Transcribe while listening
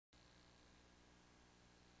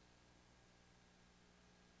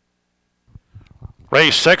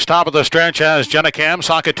Race 6, top of the stretch has Jenna Cam,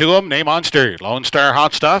 Socket to him, Name Monster, Lone Star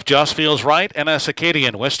Hot Stuff, Just Feels Right, NS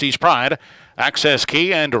Acadian, Westie's Pride, Access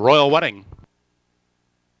Key, and Royal Wedding.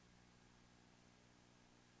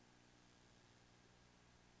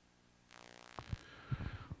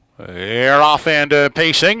 They're off and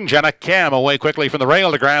pacing. Jenna Cam away quickly from the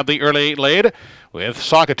rail to grab the early 8 lead, with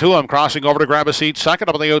Sockatuam crossing over to grab a seat second.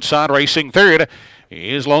 Up on the outside, racing third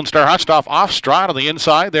is Lone Star Hot Stuff off stride on the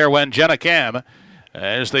inside. There went Jenna Cam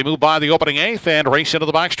as they move by the opening 8th and race into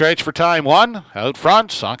the backstretch for time 1. Out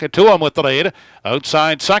front, Sockatuam with the lead.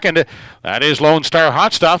 Outside second, that is Lone Star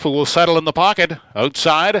Hot Stuff, who will settle in the pocket.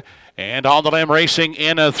 Outside and on the limb racing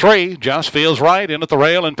in 3. Just Feels Right in at the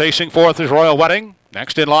rail, and pacing fourth is Royal Wedding.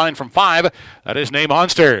 Next in line from 5, that is Name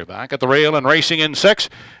Monster. Back at the rail and racing in 6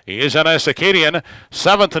 is NS Acadian.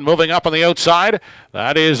 7th and moving up on the outside,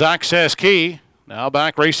 that is Access Key. Now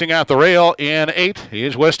back racing at the rail in 8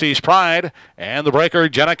 is Westie's Pride. And the breaker,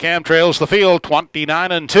 Jenna Cam, trails the field.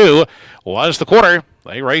 29-2 was the quarter.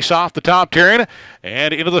 They race off the top turn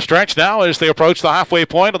and into the stretch now as they approach the halfway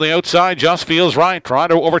point. On the outside, Just Feels Right, trying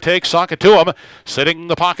to overtake Sockatuam. Sitting in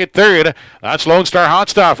the pocket third, that's Lone Star Hot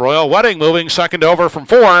Stuff. Royal Wedding moving second over from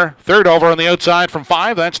 4. Third over on the outside from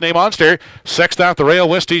 5, that's Name Monster. 6th at the rail,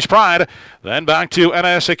 Westie's Pride. Then back to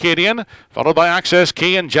NS Acadian, followed by Access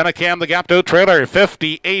Key and Jenna Cam, the gapped out trailer.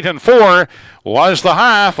 58-4 was the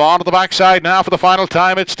half. On to the backside now for the final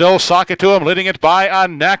time. It's still Sockatuam leading it by a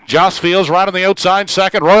neck. Just Feels Right on the outside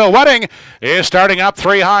second. Royal Wedding is starting up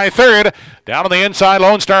 3 high third. Down on the inside,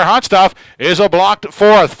 Lone Star Hot Stuff is a blocked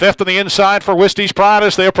 4th. 5th on the inside for Westie's Pride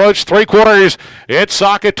as they approach 3/4. It's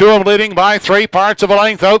Sockatuam leading by 3 parts of a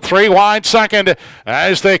length, out 3 wide second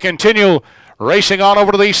as they continue racing on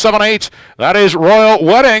over to the 7/8. That is Royal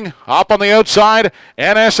Wedding up on the outside.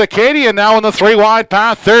 NS Acadian now in the 3 wide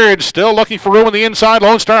path third. Still looking for room on the inside.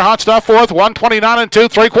 Lone Star Hot Stuff fourth. 129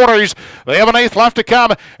 2/3. They have an 8th left to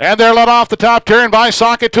come, and they're led off the top turn by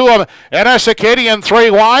Sockatuam. NS Acadian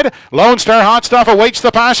 3 wide. Lone Star Hot Stuff awaits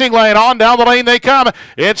the passing lane. On down the lane they come.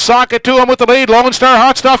 It's Sockatuam with the lead. Lone Star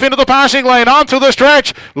Hot Stuff into the passing lane. On through the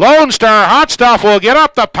stretch. Lone Star Hot Stuff will get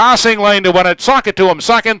up the passing lane to win it. Sockatuam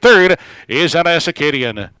second. Third is NS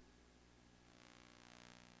Acadian.